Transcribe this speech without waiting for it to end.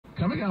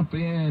Coming up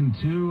in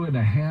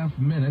 2.5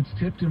 minutes,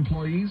 tipped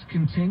employees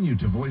continue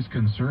to voice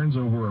concerns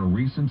over a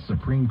recent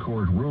Supreme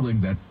Court ruling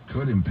that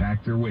could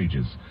impact their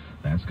wages.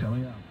 That's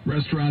coming up.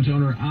 Restaurant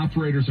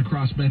owner-operators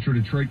across Metro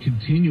Detroit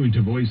continuing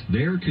to voice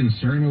their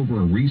concern over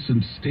a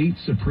recent state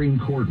Supreme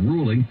Court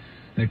ruling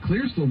that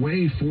clears the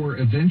way for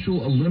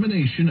eventual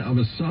elimination of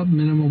a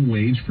sub-minimum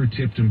wage for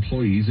tipped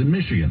employees in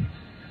Michigan.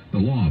 The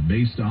law,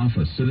 based off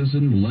a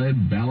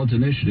citizen-led ballot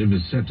initiative,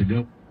 is set to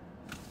go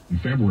in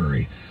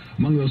February.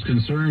 Among those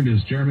concerned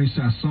is Jeremy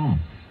Sasson,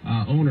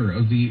 owner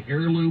of the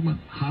Heirloom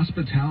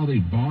Hospitality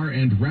Bar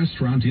and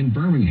Restaurant in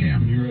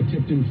Birmingham. You're a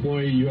tipped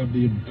employee. You have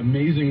the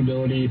amazing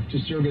ability to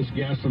service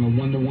guests on a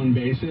one-to-one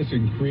basis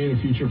and create a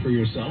future for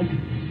yourself.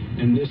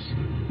 And this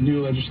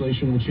new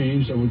legislation will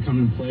change that would come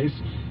in place.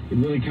 It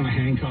really kind of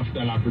handcuff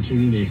that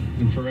opportunity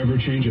and forever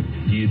change it.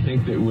 Do you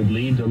think that it would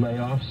lead to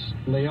layoffs?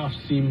 Layoffs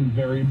seem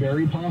very,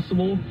 very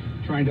possible.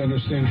 Trying to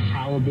understand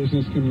how a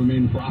business can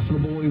remain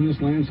profitable in this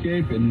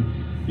landscape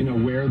and,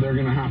 where they're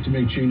going to have to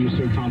make changes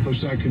to accomplish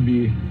that could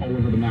be all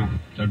over the map.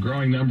 A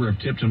growing number of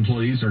tipped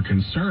employees are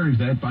concerned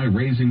that by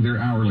raising their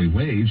hourly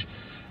wage,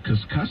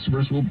 because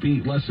customers will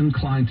be less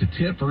inclined to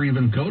tip or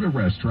even go to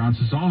restaurants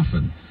as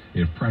often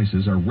if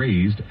prices are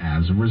raised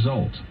as a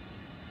result.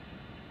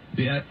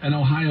 An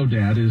Ohio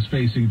dad is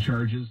facing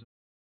charges